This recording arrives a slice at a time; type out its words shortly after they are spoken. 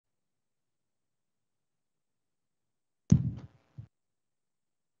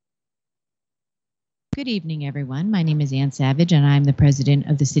Good evening, everyone. My name is Ann Savage, and I'm the president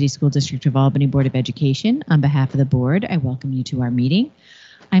of the City School District of Albany Board of Education. On behalf of the board, I welcome you to our meeting.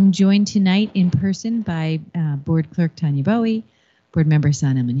 I'm joined tonight in person by Board Clerk Tanya Bowie, Board Member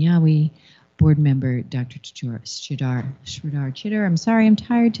Sana Manyawi, Board Member Dr. Shridhar Chitter. I'm sorry, I'm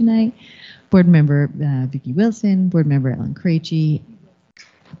tired tonight. Board Member Vicki Wilson, Board Member Ellen Krejci,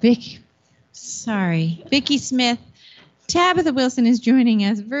 Vicki Smith. Tabitha Wilson is joining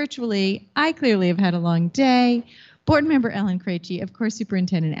us virtually. I clearly have had a long day. Board Member Ellen Krejci, of course,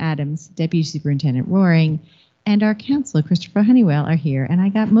 Superintendent Adams, Deputy Superintendent Roaring, and our counselor, Christopher Honeywell, are here. And I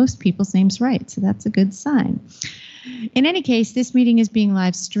got most people's names right, so that's a good sign. In any case, this meeting is being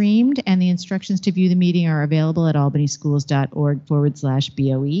live streamed, and the instructions to view the meeting are available at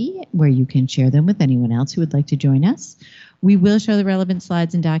albanyschools.org/BOE, where you can share them with anyone else who would like to join us. We will show the relevant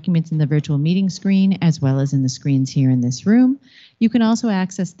slides and documents in the virtual meeting screen, as well as in the screens here in this room. You can also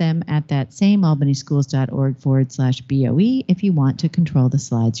access them at that same albanyschools.org/BOE if you want to control the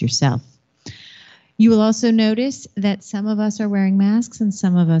slides yourself. You will also notice that some of us are wearing masks and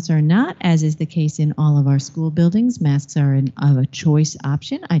some of us are not, as is the case in all of our school buildings. Masks are a choice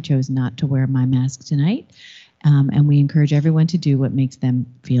option. I chose not to wear my mask tonight, and we encourage everyone to do what makes them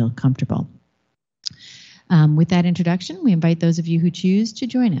feel comfortable. With that introduction, we invite those of you who choose to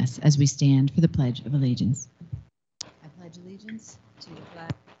join us as we stand for the Pledge of Allegiance. I pledge allegiance to the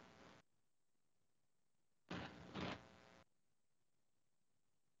flag.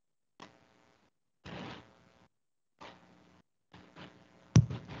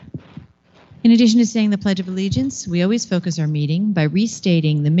 In addition to saying the Pledge of Allegiance, we always focus our meeting by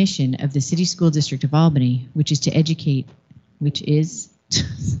restating the mission of the City School District of Albany, which is to educate,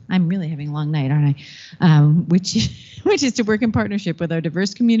 I'm really having a long night, aren't I? Which is to work in partnership with our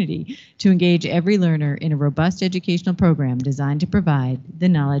diverse community to engage every learner in a robust educational program designed to provide the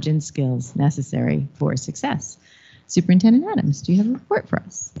knowledge and skills necessary for success. Superintendent Adams, do you have a report for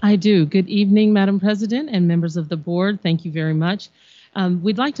us? I do. Good evening, Madam President and members of the board. Thank you very much.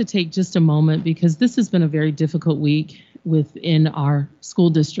 We'd like to take just a moment because this has been a very difficult week within our school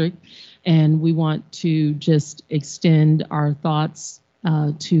district, and we want to just extend our thoughts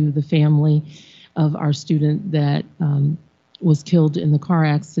to the family of our student that was killed in the car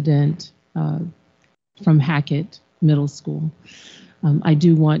accident from Hackett Middle School. I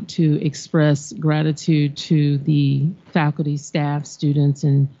do want to express gratitude to the faculty, staff, students,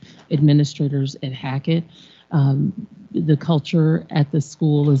 and administrators at Hackett. The culture at the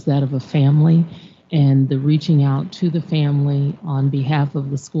school is that of a family, and the reaching out to the family on behalf of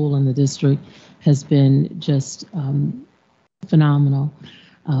the school and the district has been just phenomenal.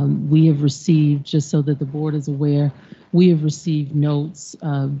 We have received, just so that the board is aware, we have received notes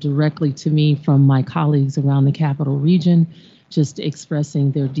directly to me from my colleagues around the Capital Region, just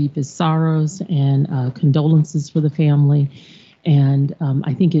expressing their deepest sorrows and condolences for the family. And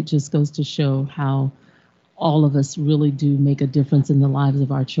I think it just goes to show how all of us really do make a difference in the lives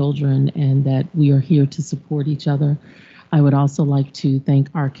of our children, and that we are here to support each other. I would also like to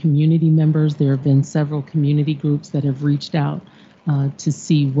thank our community members. There have been several community groups that have reached out to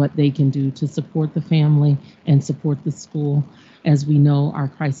see what they can do to support the family and support the school. As we know, our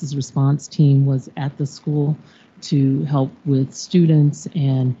crisis response team was at the school to help with students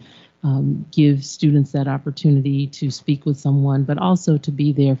and give students that opportunity to speak with someone, but also to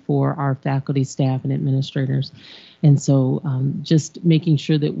be there for our faculty, staff, and administrators. And so just making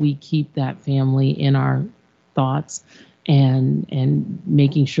sure that we keep that family in our thoughts and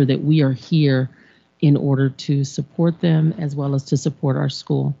making sure that we are here in order to support them as well as to support our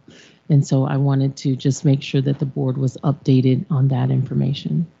school. And so I wanted to just make sure that the board was updated on that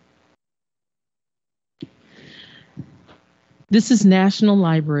information. This is National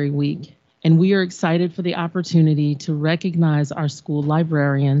Library Week, and we are excited for the opportunity to recognize our school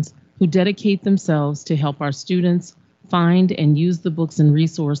librarians who dedicate themselves to help our students find and use the books and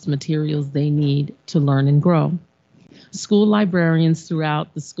resource materials they need to learn and grow. School librarians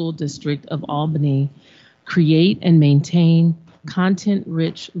throughout the school district of Albany create and maintain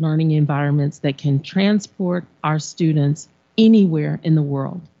content-rich learning environments that can transport our students anywhere in the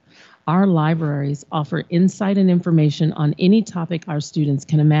world. Our libraries offer insight and information on any topic our students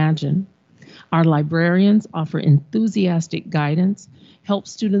can imagine. Our librarians offer enthusiastic guidance, help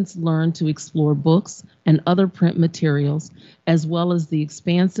students learn to explore books and other print materials, as well as the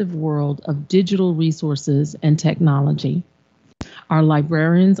expansive world of digital resources and technology. Our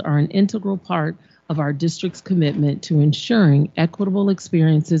librarians are an integral part of our district's commitment to ensuring equitable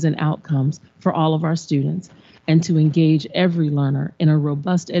experiences and outcomes for all of our students, and to engage every learner in a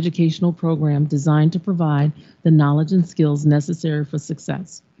robust educational program designed to provide the knowledge and skills necessary for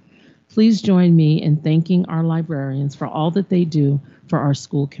success. Please join me in thanking our librarians for all that they do for our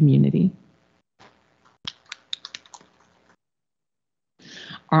school community.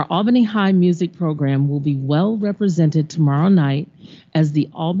 Our Albany High music program will be well represented tomorrow night as the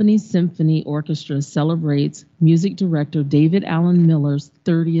Albany Symphony Orchestra celebrates music director David Allen Miller's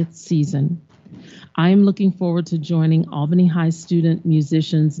 30th season. I am looking forward to joining Albany High student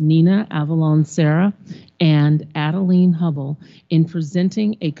musicians Nina Avalon Serra and Adeline Hubble in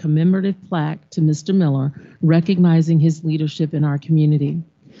presenting a commemorative plaque to Mr. Miller, recognizing his leadership in our community.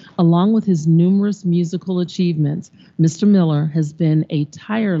 Along with his numerous musical achievements, Mr. Miller has been a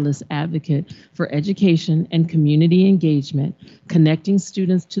tireless advocate for education and community engagement, connecting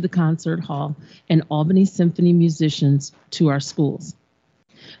students to the concert hall and Albany Symphony musicians to our schools.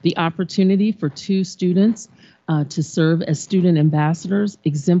 The opportunity for 2 students to serve as student ambassadors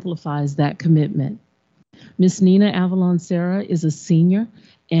exemplifies that commitment. Miss Nina Avalon Serra is a senior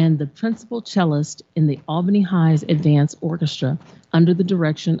and the principal cellist in the Albany High's Advanced Orchestra under the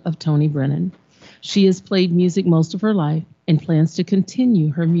direction of Tony Brennan. She has played music most of her life and plans to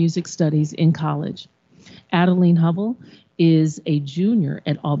continue her music studies in college. Adeline Hubble is a junior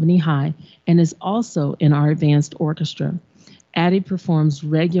at Albany High and is also in our Advanced Orchestra. Addie performs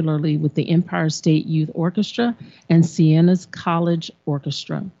regularly with the Empire State Youth Orchestra and Sienna's College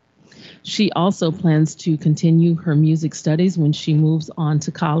Orchestra. She also plans to continue her music studies when she moves on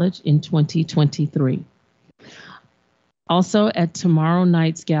to college in 2023. Also at tomorrow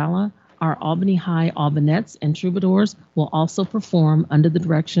night's gala, our Albany High Albinettes and Troubadours will also perform under the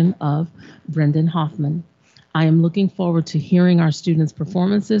direction of Brendan Hoffman. I am looking forward to hearing our students'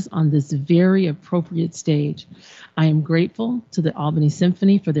 performances on this very appropriate stage. I am grateful to the Albany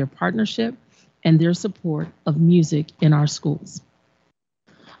Symphony for their partnership and their support of music in our schools.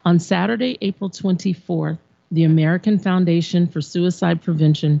 On Saturday, April 24th, the American Foundation for Suicide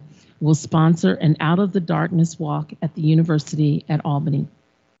Prevention will sponsor an Out of the Darkness walk at the University at Albany.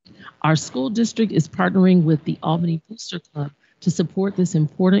 Our school district is partnering with the Albany Booster Club to support this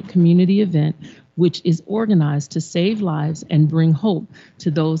important community event, which is organized to save lives and bring hope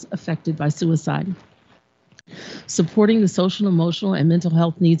to those affected by suicide. Supporting the social, emotional, and mental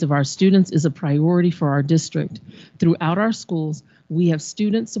health needs of our students is a priority for our district. Throughout our schools, we have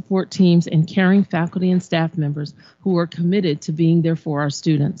student support teams and caring faculty and staff members who are committed to being there for our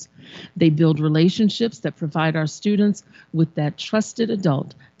students. They build relationships that provide our students with that trusted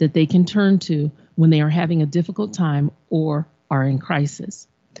adult that they can turn to when they are having a difficult time or are in crisis.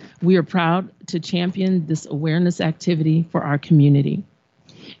 We are proud to champion this awareness activity for our community.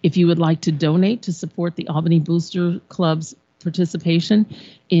 If you would like to donate to support the Albany Booster Club's participation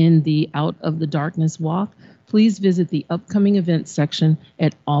in the Out of the Darkness Walk, please visit the upcoming events section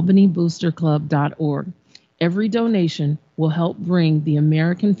at albanyboosterclub.org. Every donation will help bring the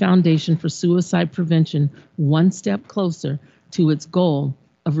American Foundation for Suicide Prevention one step closer to its goal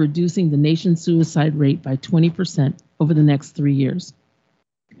of reducing the nation's suicide rate by 20% over the next 3 years.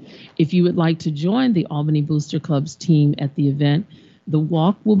 If you would like to join the Albany Booster Club's team at the event, the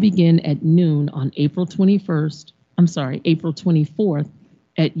walk will begin at noon on April 24th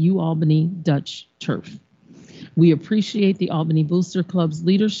at UAlbany Dutch Turf. We appreciate the Albany Booster Club's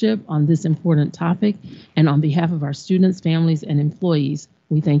leadership on this important topic, and on behalf of our students, families, and employees,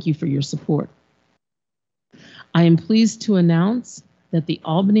 we thank you for your support. I am pleased to announce that the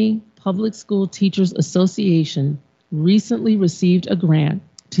Albany Public School Teachers Association recently received a grant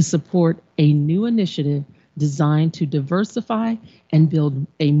to support a new initiative designed to diversify and build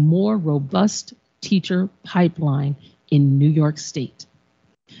a more robust teacher pipeline in New York State.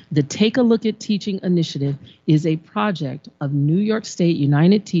 The Take a Look at Teaching initiative is a project of New York State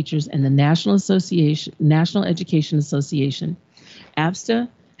United Teachers and the National Education Association. ABSTA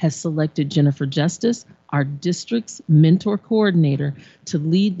has selected Jennifer Justice, our district's mentor coordinator, to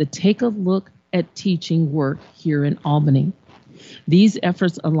lead the Take a Look at Teaching work here in Albany. These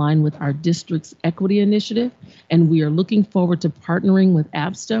efforts align with our district's equity initiative, and we are looking forward to partnering with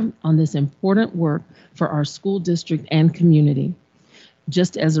ABSTA on this important work for our school district and community.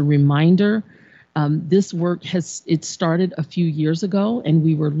 Just as a reminder, this work started a few years ago, and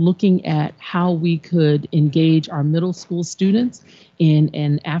we were looking at how we could engage our middle school students in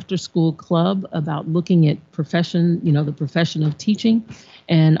an after-school club about looking at the profession of teaching,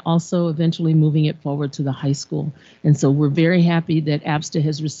 and also eventually moving it forward to the high school. And so we're very happy that ABSTA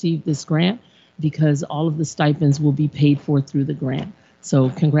has received this grant because all of the stipends will be paid for through the grant. So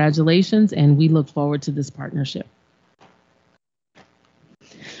congratulations, and we look forward to this partnership.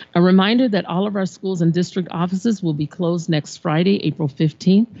 A reminder that all of our schools and district offices will be closed next Friday, April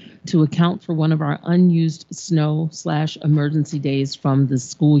 15th, to account for one of our unused snow/emergency days from the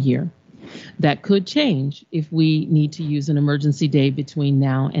school year. That could change if we need to use an emergency day between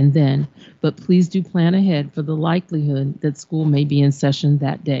now and then, but please do plan ahead for the likelihood that school may be in session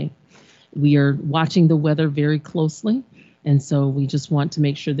that day. We are watching the weather very closely, and so we just want to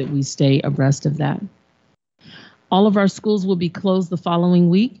make sure that we stay abreast of that. All of our schools will be closed the following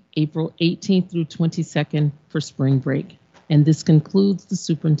week, April 18th through 22nd for spring break. And this concludes the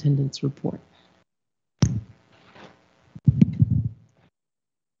superintendent's report.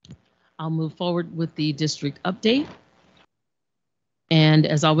 I'll move forward with the district update. And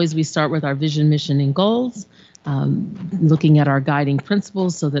as always, we start with our vision, mission, and goals, looking at our guiding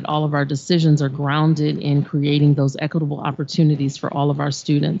principles so that all of our decisions are grounded in creating those equitable opportunities for all of our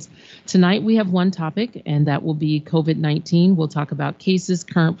students. Tonight, we have one topic, and that will be COVID-19. We'll talk about cases,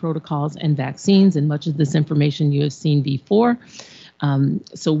 current protocols, and vaccines, and much of this information you have seen before.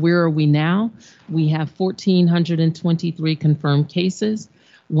 So where are we now? We have 1,423 confirmed cases,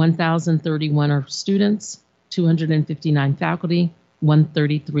 1,031 are students, 259 faculty,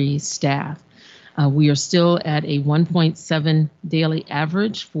 133 staff. We are still at a 1.7 daily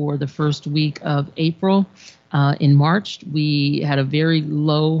average for the first week of April. In March, we had a very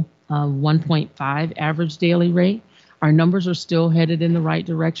low 1.5 average daily rate. Our numbers are still headed in the right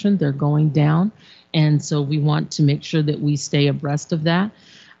direction. They're going down. And so we want to make sure that we stay abreast of that.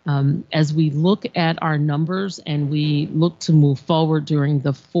 As we look at our numbers and we look to move forward during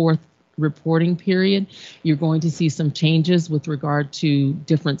the fourth reporting period, you're going to see some changes with regard to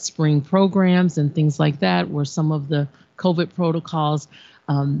different spring programs and things like that, where some of the COVID protocols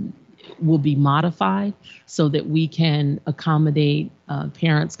will be modified so that we can accommodate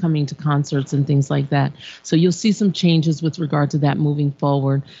parents coming to concerts and things like that. So you'll see some changes with regard to that moving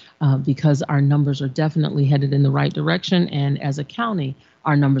forward because our numbers are definitely headed in the right direction. And as a county,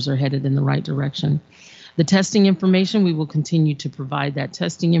 our numbers are headed in the right direction. The testing information, we will continue to provide that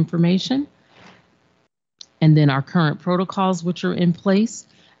testing information. And then our current protocols, which are in place,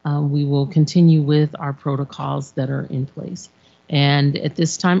 we will continue with our protocols that are in place. And at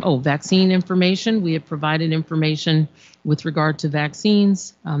this time, vaccine information, we have provided information with regard to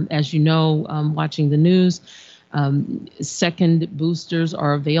vaccines. As you know, watching the news, second boosters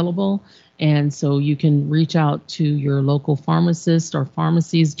are available. And so you can reach out to your local pharmacist or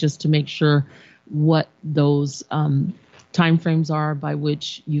pharmacies just to make sure what those timeframes are by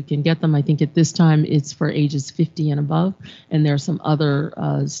which you can get them. I think at this time it's for ages 50 and above, and there are some other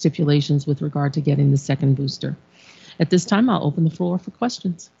stipulations with regard to getting the second booster. At this time, I'll open the floor for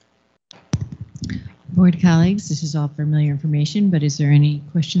questions. Board colleagues, this is all familiar information, but is there any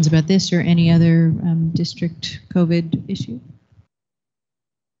questions about this or any other district COVID issue?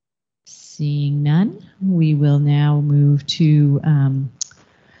 Seeing none, we will now move to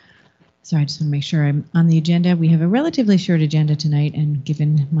sorry, I just want to make sure I'm on the agenda. We have a relatively short agenda tonight, and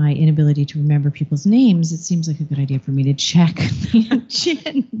given my inability to remember people's names, it seems like a good idea for me to check the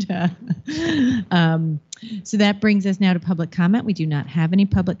agenda. So that brings us now to public comment. We do not have any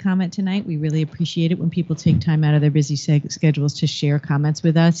public comment tonight. We really appreciate it when people take time out of their busy schedules to share comments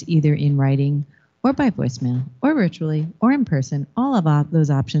with us, either in writing or by voicemail, or virtually, or in person. All of those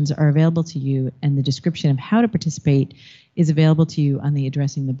options are available to you, and the description of how to participate is available to you on the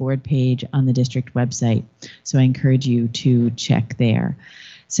Addressing the Board page on the district website. So I encourage you to check there.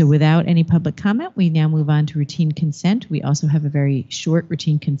 So without any public comment, we now move on to routine consent. We also have a very short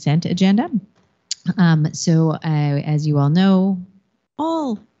routine consent agenda. As you all know,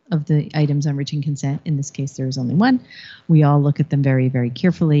 all of the items on routine consent, in this case there is only one, we all look at them very, very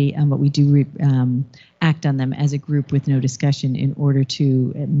carefully, but we do act on them as a group with no discussion in order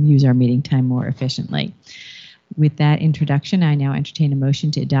to use our meeting time more efficiently. With that introduction, I now entertain a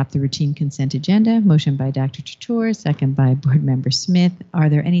motion to adopt the routine consent agenda. Motion by Dr. Chatoor, second by Board Member Smith. Are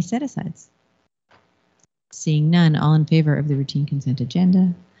there any set-asides? Seeing none, all in favor of the routine consent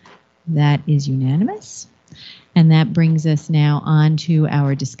agenda? That is unanimous. And that brings us now on to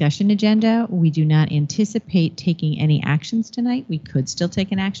our discussion agenda. We do not anticipate taking any actions tonight. We could still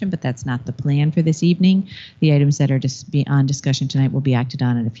take an action, but that's not the plan for this evening. The items that are on discussion tonight will be acted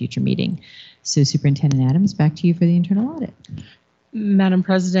on at a future meeting. So Superintendent Adams, back to you for the internal audit. Madam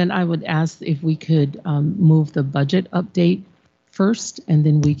President, I would ask if we could move the budget update first, and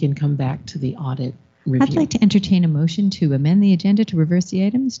then we can come back to the audit review. I'd like to entertain a motion to amend the agenda to reverse the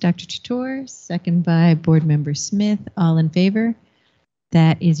items. Dr. Chatoor, second by Board Member Smith. All in favor?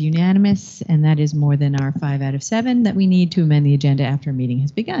 That is unanimous, and that is more than our 5 out of 7 that we need to amend the agenda after a meeting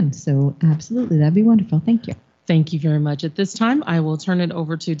has begun. So absolutely, that'd be wonderful. Thank you. Thank you very much. At this time, I will turn it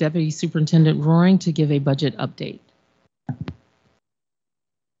over to Deputy Superintendent Roaring to give a budget update.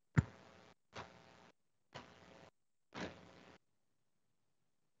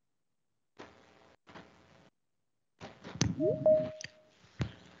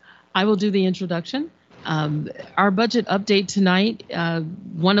 I will do the introduction. Our budget update tonight,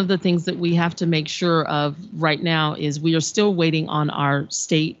 one of the things that we have to make sure of right now is we are still waiting on our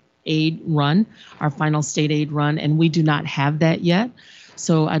state aid run, our final state aid run, and we do not have that yet.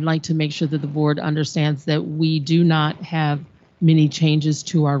 So I'd like to make sure that the board understands that we do not have many changes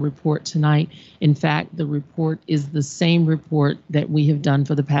to our report tonight. In fact, the report is the same report that we have done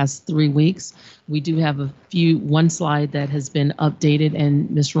for the past 3 weeks. We do have one slide that has been updated, and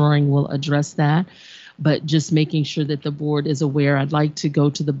Ms. Roaring will address that. But just making sure that the board is aware, I'd like to go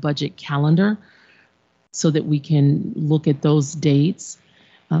to the budget calendar so that we can look at those dates.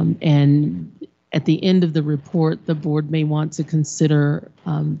 And at the end of the report, the board may want to consider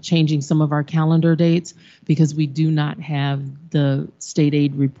changing some of our calendar dates because we do not have the state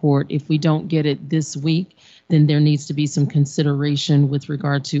aid report. If we don't get it this week, then there needs to be some consideration with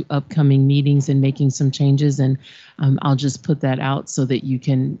regard to upcoming meetings and making some changes. And I'll just put that out so that you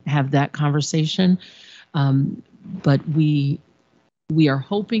can have that conversation. But we are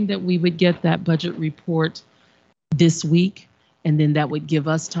hoping that we would get that budget report this week. And then that would give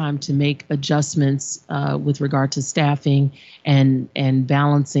us time to make adjustments with regard to staffing and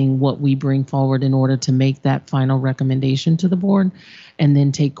balancing what we bring forward in order to make that final recommendation to the board, and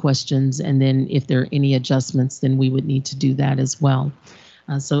then take questions. And then if there are any adjustments, then we would need to do that as well.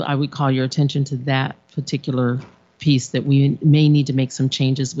 So I would call your attention to that particular piece, that we may need to make some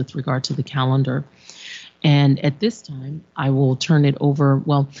changes with regard to the calendar. And at this time, I will turn it over.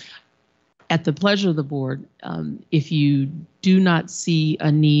 Well, at the pleasure of the board, if you do not see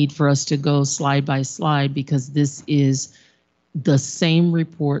a need for us to go slide by slide, because this is the same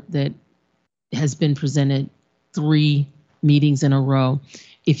report that has been presented 3 meetings in a row,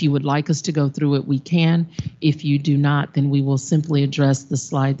 if you would like us to go through it, we can. If you do not, then we will simply address the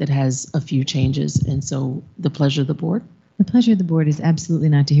slide that has a few changes. And so the pleasure of the board. The pleasure of the board is absolutely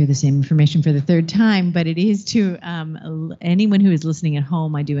not to hear the same information for the 3rd time, but it is to anyone who is listening at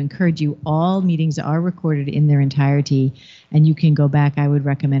home. I do encourage you, all meetings are recorded in their entirety, and you can go back, I would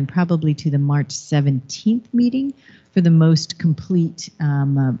recommend, probably to the March 17th meeting for the most complete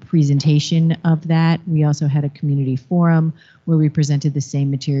presentation of that. We also had a community forum where we presented the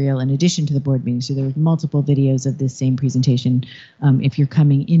same material in addition to the board meeting. So there were multiple videos of this same presentation if you're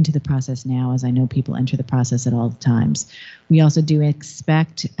coming into the process now, as I know people enter the process at all times. We also do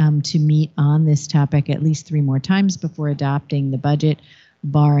expect to meet on this topic at least 3 more times before adopting the budget,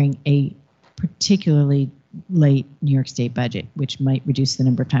 barring a particularly late New York State budget, which might reduce the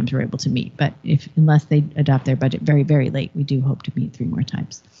number of times we're able to meet. But unless they adopt their budget very, very late, we do hope to meet 3 more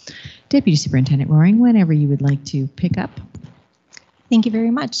times. Deputy Superintendent Roaring, whenever you would like to pick up. Thank you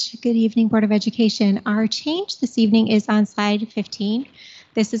very much. Good evening, Board of Education. Our change this evening is on slide 15.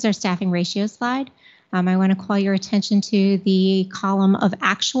 This is our staffing ratio slide. I want to call your attention to the column of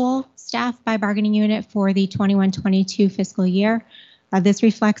actual staff by bargaining unit for the 21-22 fiscal year. This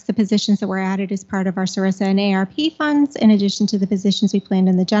reflects the positions that were added as part of our SORISA and ARP funds, in addition to the positions we planned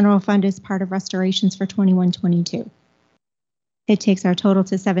in the general fund as part of restorations for 21-22. It takes our total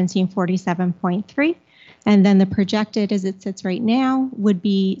to 1747.3, and then the projected as it sits right now would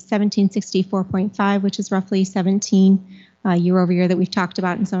be 1764.5, which is roughly 17 year over year that we've talked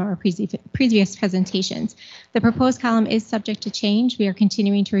about in some of our previous presentations. The proposed column is subject to change. We are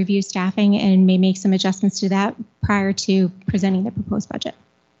continuing to review staffing and may make some adjustments to that prior to presenting the proposed budget.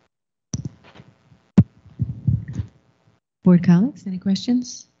 Board colleagues, any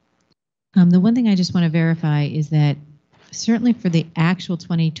questions? The one thing I just want to verify is that certainly for the actual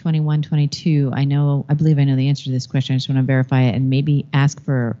 2021-22, I believe I know the answer to this question. I just want to verify it and maybe ask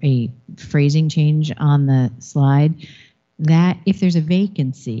for a phrasing change on the slide. That if there's a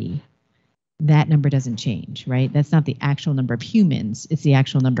vacancy, that number doesn't change, right? That's not the actual number of humans, it's the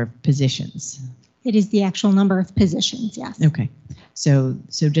actual number of positions. It is the actual number of positions, yes. Okay, so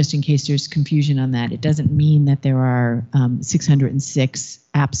just in case there's confusion on that, it doesn't mean that there are 606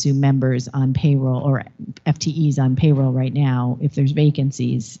 APSU members on payroll or FTEs on payroll right now. If there's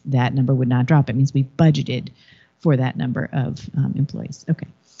vacancies, that number would not drop. It means we budgeted for that number of employees. Okay.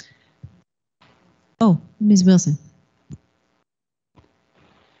 Oh, Ms. Wilson.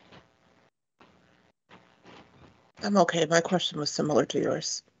 I'm okay. My question was similar to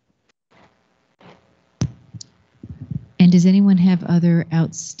yours. And does anyone have other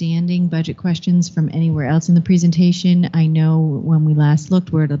outstanding budget questions from anywhere else in the presentation? I know when we last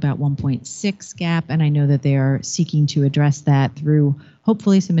looked, we're at about 1.6 gap, and I know that they are seeking to address that through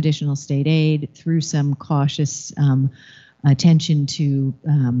hopefully some additional state aid, through some cautious attention to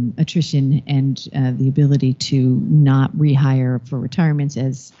attrition and the ability to not rehire for retirements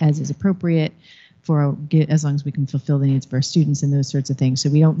as is appropriate. as long as we can fulfill the needs of our students and those sorts of things. So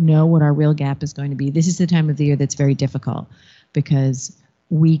we don't know what our real gap is going to be. This is the time of the year that's very difficult because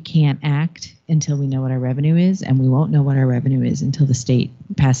we can't act until we know what our revenue is, and we won't know what our revenue is until the state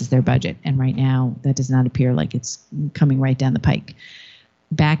passes their budget. And right now, that does not appear like it's coming right down the pike.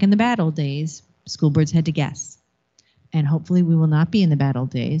 Back in the bad old days, school boards had to guess. And hopefully we will not be in the bad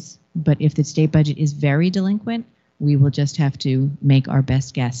old days. But if the state budget is very delinquent, we will just have to make our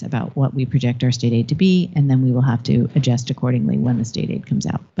best guess about what we project our state aid to be, and then we will have to adjust accordingly when the state aid comes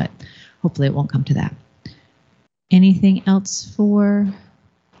out. But hopefully it won't come to that. Anything else for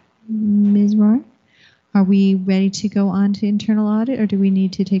Ms. Roy? Are we ready to go on to internal audit, or do we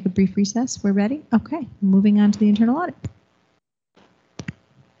need to take a brief recess? We're ready? Okay, moving on to the internal audit.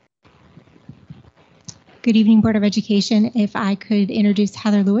 Good evening, Board of Education. If I could introduce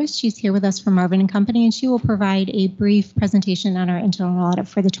Heather Lewis. She's here with us from Marvin & Company, and she will provide a brief presentation on our internal audit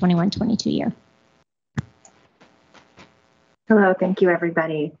for the 21-22 year. Hello, thank you,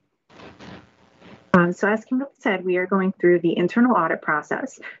 everybody. So as Kimberly said, we are going through the internal audit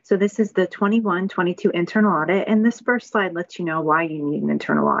process. So this is the 21-22 internal audit, and this first slide lets you know why you need an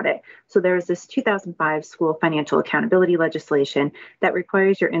internal audit. So there's this 2005 school financial accountability legislation that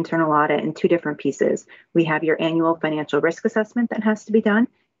requires your internal audit in two different pieces. We have your annual financial risk assessment that has to be done,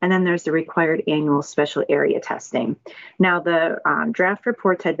 and then there's the required annual special area testing. Now, the draft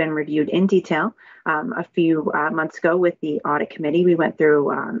reports had been reviewed in detail a few months ago with the audit committee. We went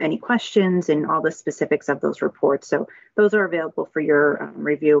through any questions and all the specifics of those reports. So those are available for your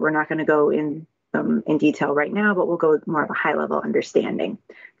review. We're not going to go in detail right now, but we'll go with more of a high level understanding.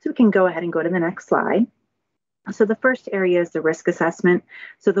 So we can go ahead and go to the next slide. So the first area is the risk assessment.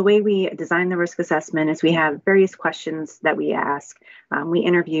 So the way we design the risk assessment is we have various questions that we ask. We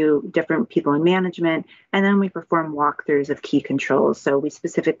interview different people in management, and then we perform walkthroughs of key controls. So we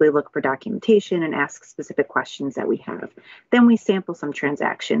specifically look for documentation and ask specific questions that we have. Then we sample some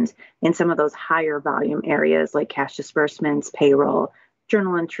transactions in some of those higher volume areas like cash disbursements, payroll,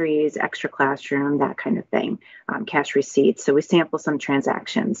 journal entries, extra classroom, that kind of thing, cash receipts. So we sample some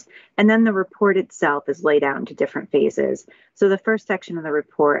transactions. And then the report itself is laid out into different phases. So the first section of the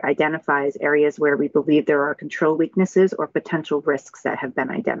report identifies areas where we believe there are control weaknesses or potential risks that have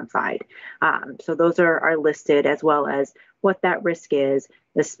been identified. So those are listed, as well as what that risk is,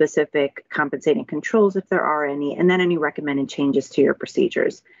 the specific compensating controls, if there are any, and then any recommended changes to your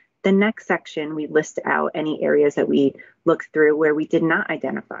procedures. The next section, we list out any areas that we look through where we did not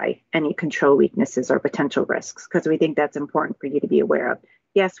identify any control weaknesses or potential risks, because we think that's important for you to be aware of.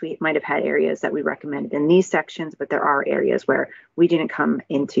 Yes, we might have had areas that we recommended in these sections, but there are areas where we didn't come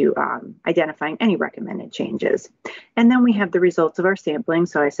into identifying any recommended changes. And then we have the results of our sampling.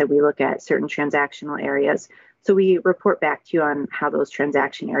 So I said we look at certain transactional areas. So we report back to you on how those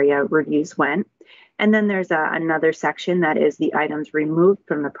transaction area reviews went. And then there's another section that is the items removed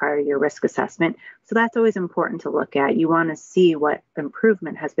from the prior year risk assessment. So that's always important to look at. You want to see what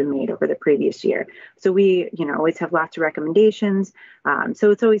improvement has been made over the previous year. So we, always have lots of recommendations.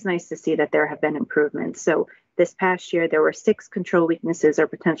 So it's always nice to see that there have been improvements. So this past year, there were 6 control weaknesses or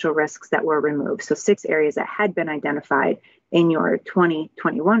potential risks that were removed. So 6 areas that had been identified in your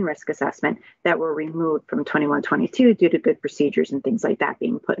 2021 risk assessment that were removed from 21-22 due to good procedures and things like that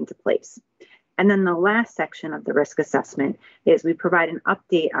being put into place. And then the last section of the risk assessment is we provide an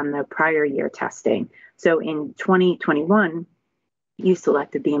update on the prior year testing. So in 2021, you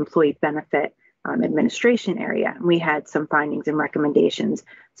selected the employee benefit administration area. We had some findings and recommendations.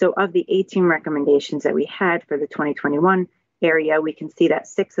 So of the 18 recommendations that we had for the 2021 area, we can see that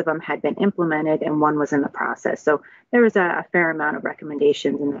 6 of them had been implemented and 1 was in the process. So there was a fair amount of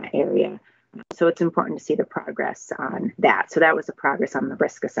recommendations in that area. So it's important to see the progress on that. So that was the progress on the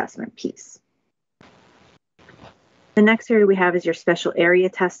risk assessment piece. The next area we have is your special area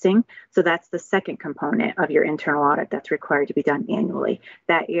testing. So that's the second component of your internal audit that's required to be done annually.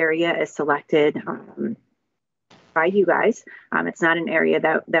 That area is selected by you guys. It's not an area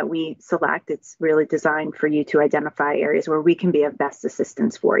that we select. It's really designed for you to identify areas where we can be of best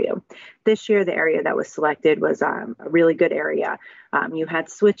assistance for you. This year, the area that was selected was a really good area. You had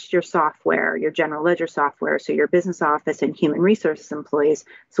switched your software, your general ledger software, so your business office and human resources employees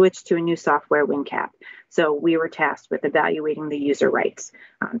switched to a new software, WinCap. So we were tasked with evaluating the user rights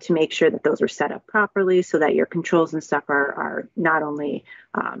to make sure that those were set up properly so that your controls and stuff are not only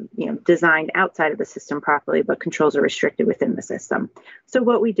designed outside of the system properly, but controls are restricted within the system. So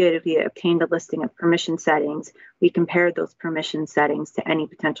what we did is we obtained a listing of permission settings. We compared those permission settings to any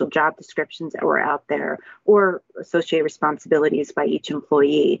potential job descriptions that were out there or associated responsibilities by each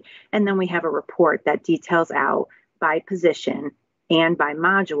employee. And then we have a report that details out by position and by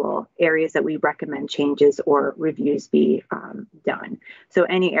module, areas that we recommend changes or reviews be done. So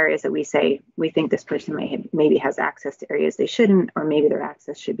any areas that we say we think this person maybe has access to areas they shouldn't, or maybe their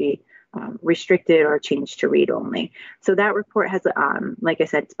access should be restricted or changed to read only. So that report has, like I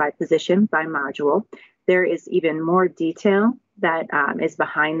said, it's by position, by module. There is even more detail that is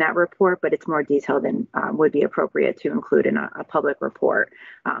behind that report, but it's more detail than would be appropriate to include in a public report.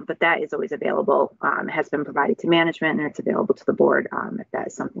 But that is always available, has been provided to management, and it's available to the board if that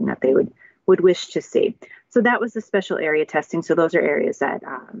is something that they would wish to see. So that was the special area testing. So those are areas that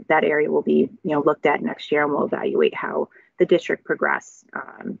that area will be looked at next year, and we'll evaluate how the district progress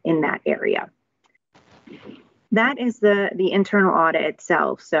in that area. That is the internal audit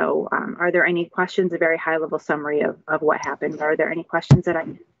itself. So are there any questions, a very high level summary of what happened? Are there any questions that I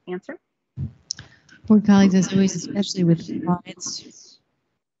can answer? Board colleagues, as always, especially with audits.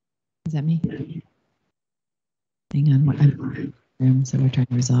 Is that me? Hang on, so we're trying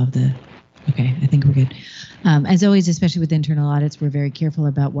to resolve the, okay, I think we're good. As always, especially with internal audits, we're very careful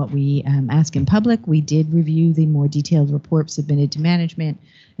about what we ask in public. We did review the more detailed report submitted to management,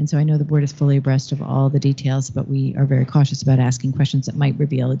 and so I know the board is fully abreast of all the details, but we are very cautious about asking questions that might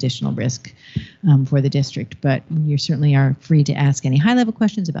reveal additional risk for the district. But you certainly are free to ask any high-level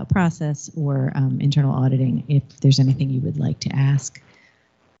questions about process or internal auditing if there's anything you would like to ask.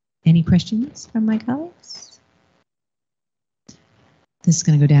 Any questions from my colleagues? This is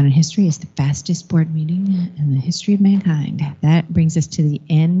going to go down in history as the fastest board meeting in the history of mankind. That brings us to the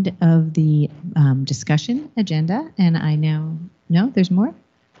end of the discussion agenda. And I now, no, there's more?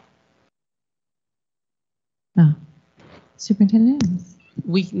 Oh, Superintendent Adams.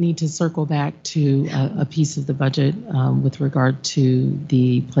 We need to circle back to a piece of the budget with regard to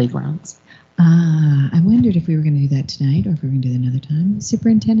the playgrounds. I wondered if we were going to do that tonight or if we were going to do that another time.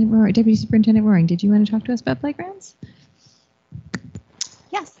 Superintendent Roaring, Deputy Superintendent Roaring, did you want to talk to us about playgrounds?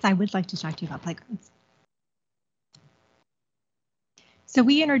 Yes, I would like to talk to you about playgrounds. So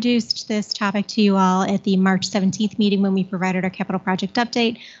we introduced this topic to you all at the March 17th meeting when we provided our capital project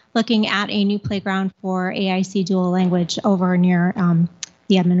update, looking at a new playground for AIC dual language over near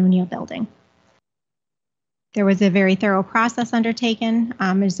the Edmund O'Neill building. There was a very thorough process undertaken.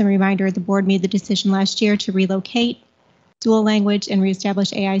 As a reminder, the board made the decision last year to relocate dual language and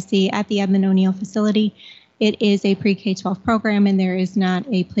reestablish AIC at the Edmund O'Neill facility. It is a pre-K-12 program, and there is not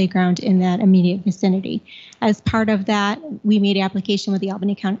a playground in that immediate vicinity. As part of that, we made an application with the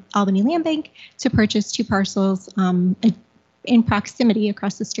Albany Land Bank to purchase 2 parcels in proximity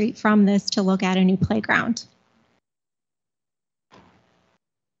across the street from this to look at a new playground.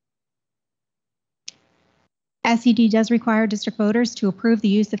 SED does require district voters to approve the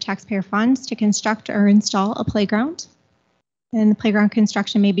use of taxpayer funds to construct or install a playground. And the playground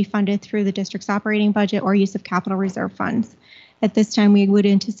construction may be funded through the district's operating budget or use of capital reserve funds. At this time, we would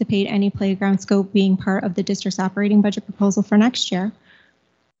anticipate any playground scope being part of the district's operating budget proposal for next year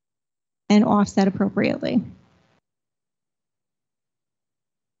and offset appropriately.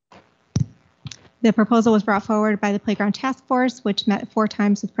 The proposal was brought forward by the Playground Task Force, which met 4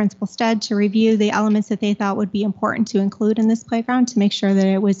 times with Principal Stead to review the elements that they thought would be important to include in this playground to make sure that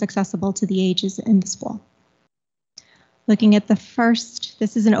it was accessible to the ages in the school. Looking at the first,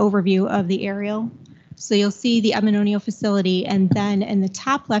 this is an overview of the aerial. So you'll see the Edmund O'Neill facility, and then in the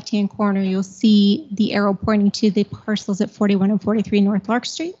top left-hand corner, you'll see the arrow pointing to the parcels at 41 and 43 North Lark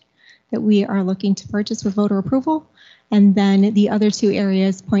Street that we are looking to purchase with voter approval. And then the other 2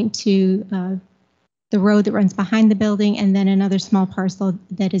 areas point to the road that runs behind the building, and then another small parcel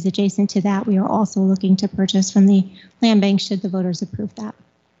that is adjacent to that we are also looking to purchase from the land bank should the voters approve that.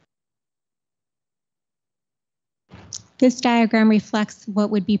 This diagram reflects what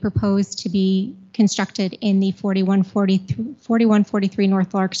would be proposed to be constructed in the 4143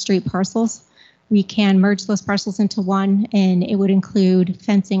 North Lark Street parcels. We can merge those parcels into one, and it would include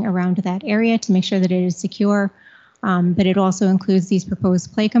fencing around that area to make sure that it is secure, but it also includes these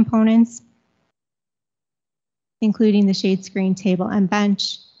proposed play components, including the shade screen, table, and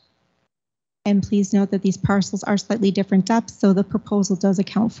bench. And please note that these parcels are slightly different depths, so the proposal does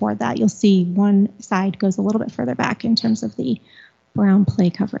account for that. You'll see one side goes a little bit further back in terms of the brown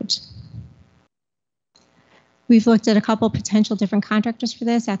play coverage. We've looked at a couple potential different contractors for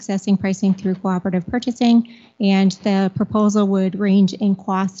this, accessing pricing through cooperative purchasing, and the proposal would range in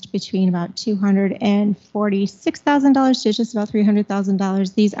cost between about $246,000 to just about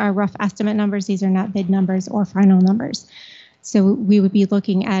 $300,000. These are rough estimate numbers. These are not bid numbers or final numbers. So we would be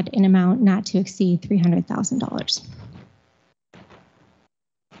looking at an amount not to exceed $300,000.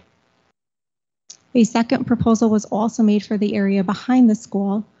 A second proposal was also made for the area behind the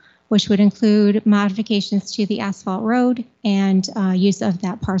school. which would include modifications to the asphalt road and use of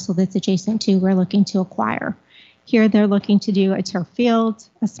that parcel that's adjacent to we're looking to acquire. Here they're looking to do a turf field,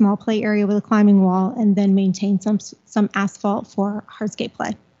 a small play area with a climbing wall, and then maintain some asphalt for hardscape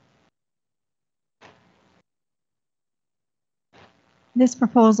play. This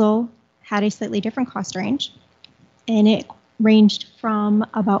proposal had a slightly different cost range, and it ranged from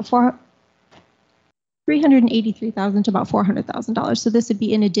about $383,000 to about $400,000. So this would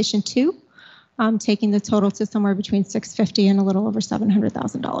be in addition to taking the total to somewhere between $650,000 and a little over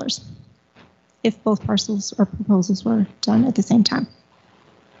 $700,000 if both parcels or proposals were done at the same time.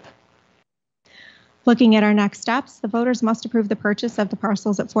 Looking at our next steps, the voters must approve the purchase of the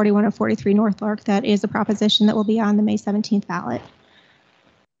parcels at 41 and 43 North Lark. That is a proposition that will be on the May 17th ballot.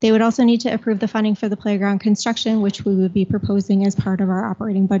 They would also need to approve the funding for the playground construction, which we would be proposing as part of our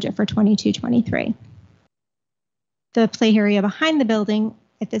operating budget for 22-23. The play area behind the building,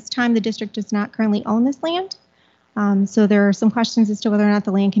 at this time, the district does not currently own this land. So there are some questions as to whether or not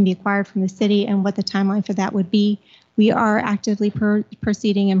the land can be acquired from the city and what the timeline for that would be. We are actively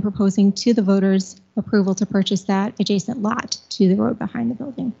proceeding and proposing to the voters approval to purchase that adjacent lot to the road behind the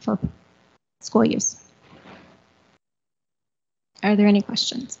building for school use. Are there any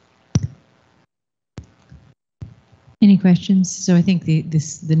questions? Any questions? So I think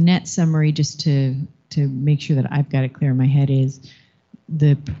the net summary, just to make sure that I've got it clear in my head, is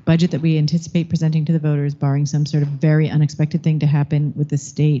the budget that we anticipate presenting to the voters, barring some sort of very unexpected thing to happen with the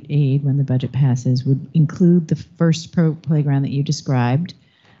state aid when the budget passes, would include the first playground that you described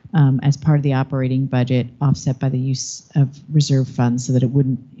as part of the operating budget, offset by the use of reserve funds so that it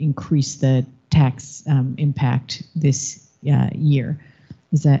wouldn't increase the tax impact this year.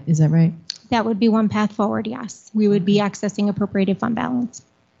 Is that right? That would be one path forward, yes. We would be accessing appropriated fund balance.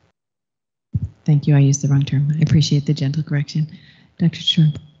 Thank you. I used the wrong term. I appreciate the gentle correction. Dr.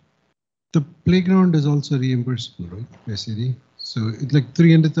 Schramm. The playground is also reimbursable, right, by city? So it's like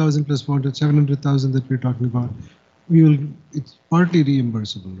 300,000 plus 700,000 that we're talking about. It's partly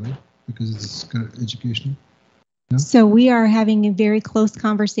reimbursable, right? Because it's educational. Yeah? So we are having very close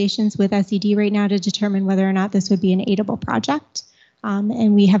conversations with SED right now to determine whether or not this would be an aidable project.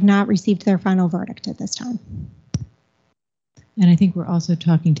 And we have not received their final verdict at this time. And I think we're also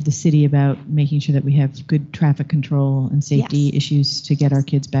talking to the city about making sure that we have good traffic control and safety issues to get our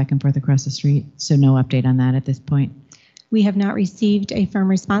kids back and forth across the street. So no update on that at this point. We have not received a firm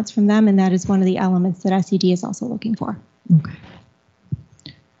response from them, and that is one of the elements that SED is also looking for. Okay.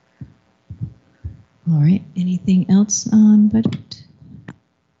 All right. Anything else on budget?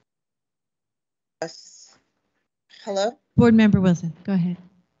 Yes. Hello? Board Member Wilson, go ahead.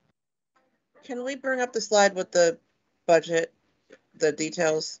 Can we bring up the slide with the budget, the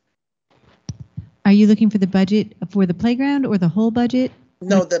details? Are you looking for the budget for the playground or the whole budget?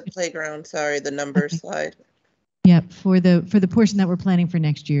 No, the playground, sorry, the number slide. Yep, for the portion that we're planning for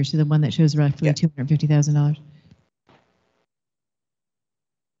next year, so the one that shows roughly $250,000.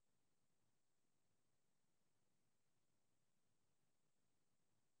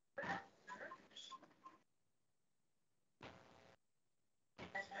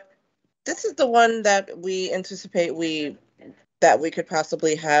 This is the one that we anticipate that we could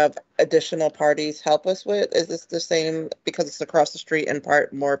possibly have additional parties help us with. Is this the same because it's across the street and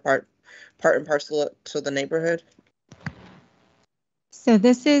part and parcel to the neighborhood? So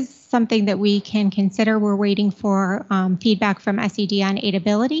this is something that we can consider. We're waiting for feedback from SED on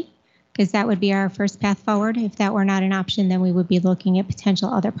aidability, because that would be our first path forward. If that were not an option, then we would be looking at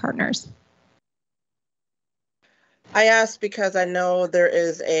potential other partners. I asked because I know there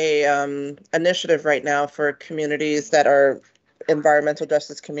is a initiative right now for communities that are environmental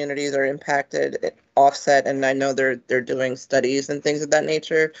justice communities are impacted, offset, and I know they're doing studies and things of that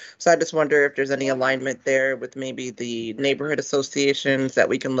nature. So I just wonder if there's any alignment there with maybe the neighborhood associations that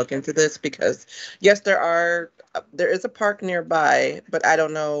we can look into this, because yes, there is a park nearby, but I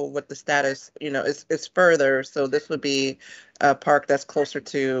don't know what the status, is further. So this would be a park that's closer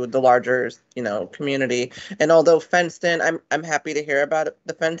to the larger, community. And although fenced in, I'm happy to hear about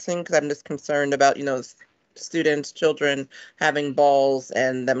the fencing, because I'm just concerned about, students, children having balls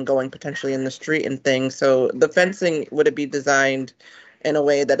and them going potentially in the street and things. So the fencing, would it be designed in a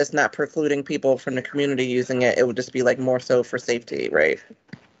way that it's not precluding people from the community using it? It would just be like more so for safety, right?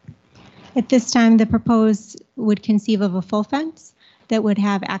 At this time, the proposed would conceive of a full fence that would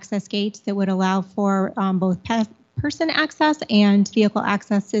have access gates that would allow for both person access and vehicle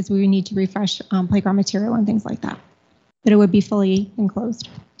access as we need to refresh playground material and things like that. But it would be fully enclosed.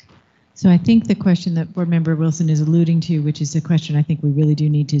 So I think the question that Board Member Wilson is alluding to, which is a question I think we really do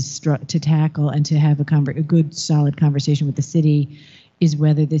need to tackle and to have a good, solid conversation with the city, is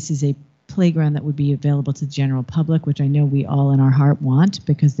whether this is a playground that would be available to the general public, which I know we all in our heart want,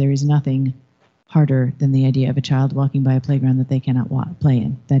 because there is nothing harder than the idea of a child walking by a playground that they cannot play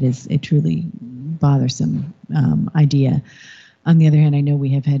in. That is a truly bothersome idea. On the other hand, I know we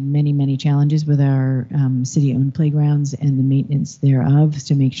have had many, many challenges with our city-owned playgrounds and the maintenance thereof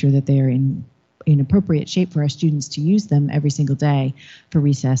to make sure that they are in appropriate shape for our students to use them every single day for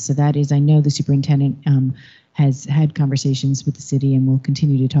recess. So that is, I know the superintendent has had conversations with the city and will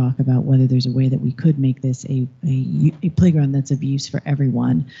continue to talk about whether there's a way that we could make this a playground that's of use for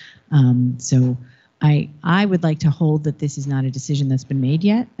everyone. So I would like to hold that this is not a decision that's been made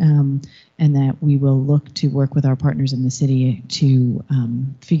yet, and that we will look to work with our partners in the city to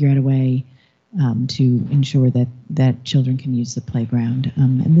figure out a way to ensure that children can use the playground.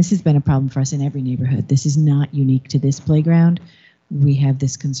 And this has been a problem for us in every neighborhood. This is not unique to this playground. We have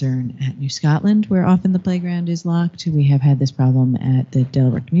this concern at New Scotland, where often the playground is locked. We have had this problem at the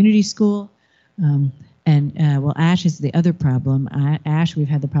Delaware Community School. Well, Ash is the other problem. Ash, we've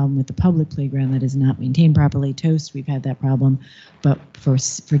had the problem with the public playground that is not maintained properly. Toast, we've had that problem. But for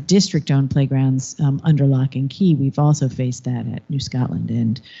district-owned playgrounds under lock and key, we've also faced that at New Scotland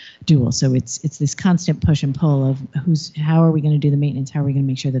and Dual. So it's this constant push and pull of how are we going to do the maintenance? How are we going to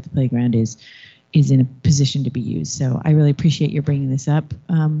make sure that the playground is in a position to be used? So I really appreciate your bringing this up,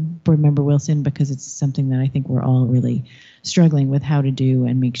 Board Member Wilson, because it's something that I think we're all really struggling with how to do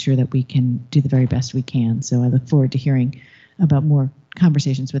and make sure that we can do the very best we can. So I look forward to hearing about more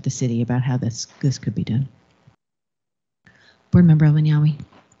conversations with the city about how this could be done. Board Member Albany.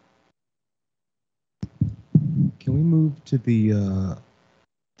 Can we move to the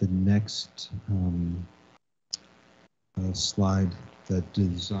next slide, that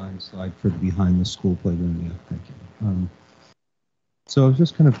design slide for the behind the school playground? Yeah, thank you. So I was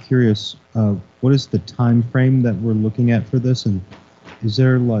just kind of curious, what is the time frame that we're looking at for this, and is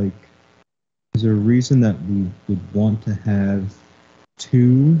there a reason that we would want to have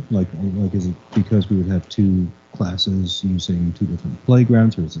two? Like is it because we would have two classes using two different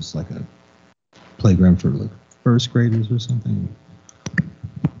playgrounds, or is this like a playground for like first graders or something?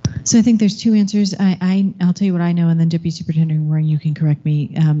 So I think there's two answers. I'll tell you what I know, and then Deputy Superintendent Warren, you can correct me.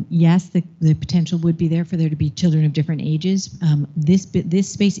 Yes, the potential would be there for there to be children of different ages. This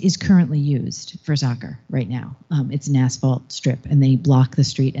space is currently used for soccer right now. It's an asphalt strip, and they block the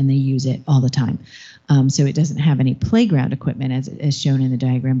street, and they use it all the time. So it doesn't have any playground equipment as shown in the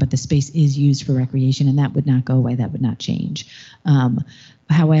diagram, but the space is used for recreation, and that would not go away. That would not change.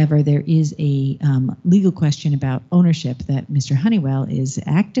 However, there is a legal question about ownership that Mr. Honeywell is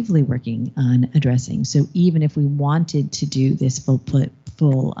actively working on addressing. So even if we wanted to do this full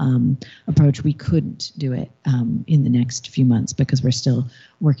approach, we couldn't do it in the next few months because we're still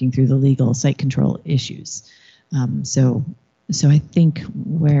working through the legal site control issues. So I think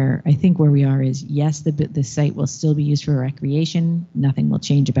where we are is, yes, the site will still be used for recreation. Nothing will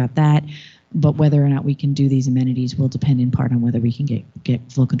change about that. But whether or not we can do these amenities will depend in part on whether we can get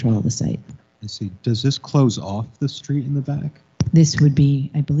full control of the site. I see. Does this close off the street in the back? This would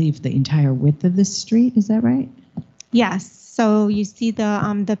be, I believe, the entire width of this street. Is that right? Yes. So you see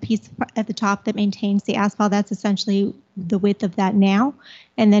the piece at the top that maintains the asphalt. That's essentially the width of that now.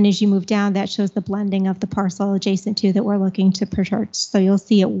 And then as you move down, that shows the blending of the parcel adjacent to that we're looking to protect. So you'll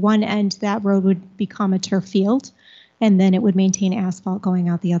see at one end that road would become a turf field, and then it would maintain asphalt going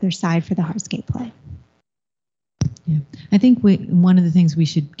out the other side for the hardscape play. Yeah, I think one of the things we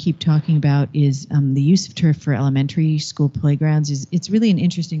should keep talking about is the use of turf for elementary school playgrounds. It's really an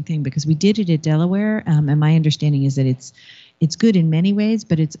interesting thing because we did it at Delaware, and my understanding is that it's good in many ways,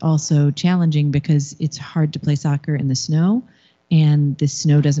 but it's also challenging because it's hard to play soccer in the snow, and the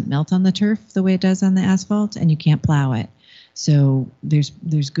snow doesn't melt on the turf the way it does on the asphalt, and you can't plow it. So there's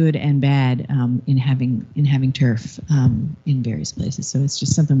good and bad in having turf in various places. So it's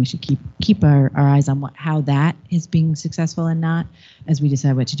just something we should keep our eyes on how that is being successful and not as we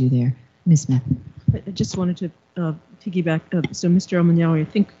decide what to do there. Ms. Smith. I just wanted to piggyback. So Mr. Almanyawi, I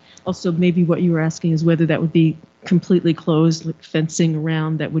think also maybe what you were asking is whether that would be completely closed, like fencing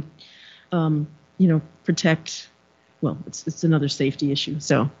around that would, protect. Well, it's another safety issue.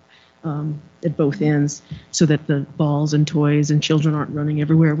 So. At both ends, so that the balls and toys and children aren't running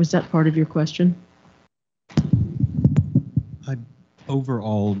everywhere. Was that part of your question?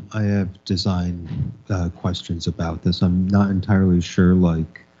 Overall, I have design questions about this. I'm not entirely sure,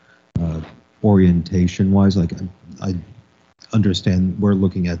 orientation-wise. I understand we're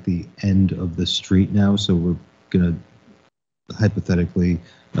looking at the end of the street now, so we're going to hypothetically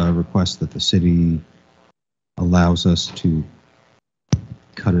request that the city allows us to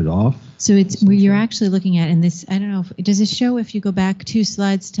cut it off? So it's where you're actually looking at, and this, I don't know, does it show if you go back 2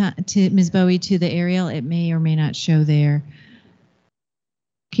 slides to Ms. Bowie to the aerial? It may or may not show there.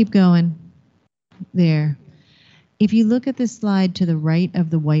 Keep going. There. If you look at the slide to the right of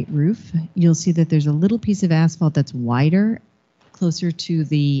the white roof, you'll see that there's a little piece of asphalt that's wider, closer to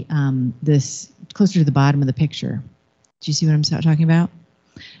the closer to the bottom of the picture. Do you see what I'm talking about?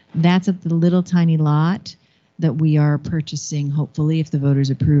 That's at the little tiny lot that we are purchasing, hopefully, if the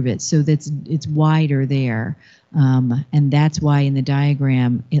voters approve it. So it's wider there. And that's why in the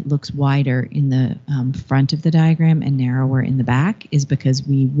diagram, it looks wider in the front of the diagram and narrower in the back, is because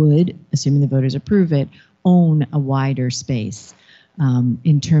we would, assuming the voters approve it, own a wider space.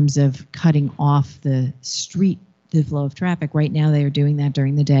 In terms of cutting off the street, the flow of traffic. Right now, they are doing that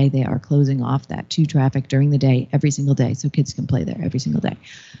during the day. They are closing off that to traffic during the day, every single day, so kids can play there every single day.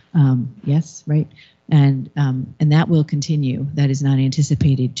 Yes, right? And that will continue. That is not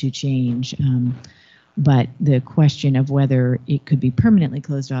anticipated to change. But the question of whether it could be permanently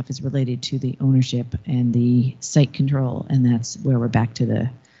closed off is related to the ownership and the site control, and that's where we're back to the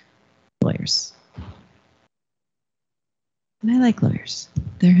lawyers. And I like lawyers.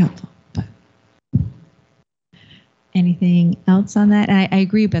 They're helpful. But anything else on that? I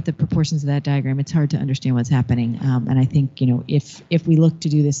agree about the proportions of that diagram. It's hard to understand what's happening. And I think, if we look to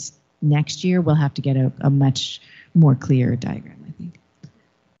do this next year, we'll have to get a much more clear diagram, I think.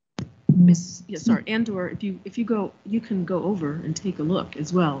 Miss. Yeah, sorry. And/or if you go, you can go over and take a look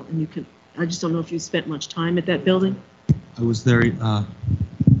as well. And you can. I just don't know if you spent much time at that building. I was there on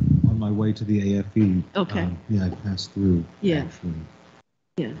my way to the AFE. Okay. Yeah, I passed through. Yeah. Actually.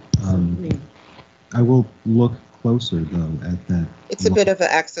 Yeah. I will look closer though at that. It's a bit of an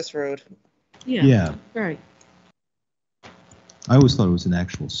access road. Yeah. Yeah. Right. I always thought it was an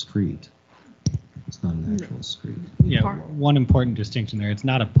actual street. It's not an actual street. Yeah, one important distinction there. It's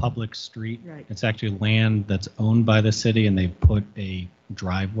not a public street. Right. It's actually land that's owned by the city, and they put a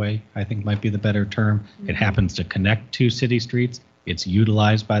driveway, I think might be the better term. Mm-hmm. It happens to connect 2 city streets. It's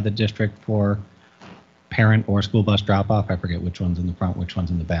utilized by the district for parent or school bus drop-off. I forget which one's in the front, which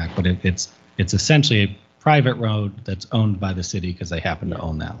one's in the back, but it's essentially a private road that's owned by the city because they happen to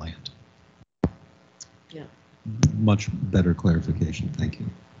own that land. Yeah. Much better clarification. Thank you.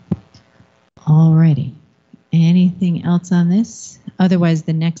 All righty. Anything else on this? Otherwise,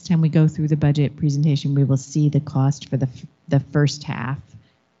 the next time we go through the budget presentation, we will see the cost for the first half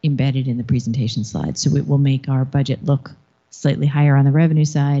embedded in the presentation slide. So it will make our budget look slightly higher on the revenue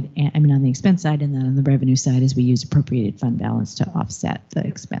side, on the expense side, and then on the revenue side as we use appropriated fund balance to offset the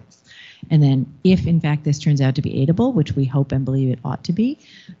expense. And then if in fact this turns out to be aidable, which we hope and believe it ought to be,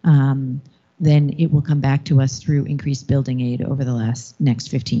 then it will come back to us through increased building aid over the next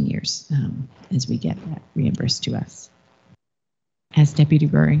 15 years as we get that reimbursed to us. As Deputy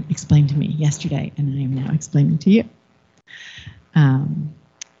Goering explained to me yesterday, and I am now explaining to you.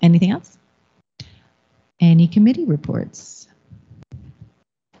 Anything else? Any committee reports?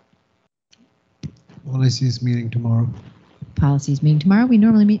 All I see is meeting tomorrow. Policies meeting tomorrow. We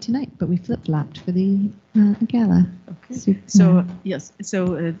normally meet tonight, but we flip-flopped for the gala. Okay. So yes,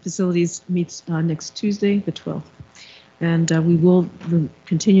 so facilities meets next Tuesday, the 12th, and we will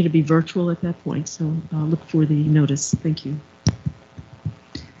continue to be virtual at that point. So look for the notice. Thank you.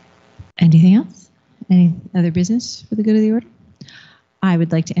 Anything else? Any other business for the good of the order? I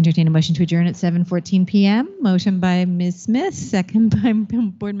would like to entertain a motion to adjourn at 7:14 p.m. Motion by Ms. Smith, second by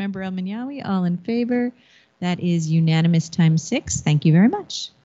Board Member El Minyawi. All in favor? That is unanimous ×6. Thank you very much.